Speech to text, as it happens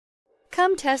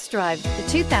Come test drive the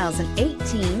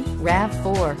 2018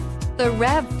 RAV4. The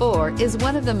RAV4 is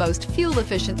one of the most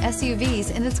fuel-efficient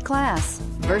SUVs in its class.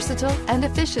 Versatile and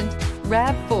efficient,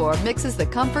 RAV4 mixes the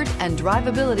comfort and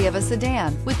drivability of a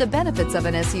sedan with the benefits of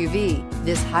an SUV.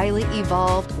 This highly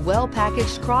evolved,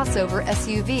 well-packaged crossover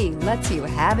SUV lets you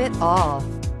have it all.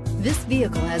 This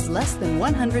vehicle has less than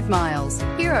 100 miles.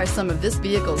 Here are some of this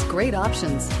vehicle's great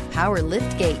options: power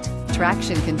liftgate,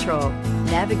 traction control,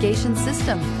 navigation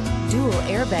system, dual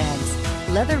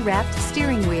airbags, leather-wrapped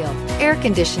steering wheel, air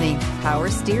conditioning, power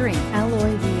steering,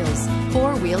 alloy wheels,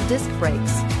 four-wheel disc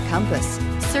brakes, compass.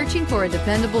 Searching for a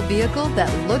dependable vehicle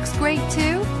that looks great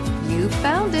too? You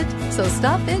found it, so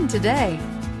stop in today.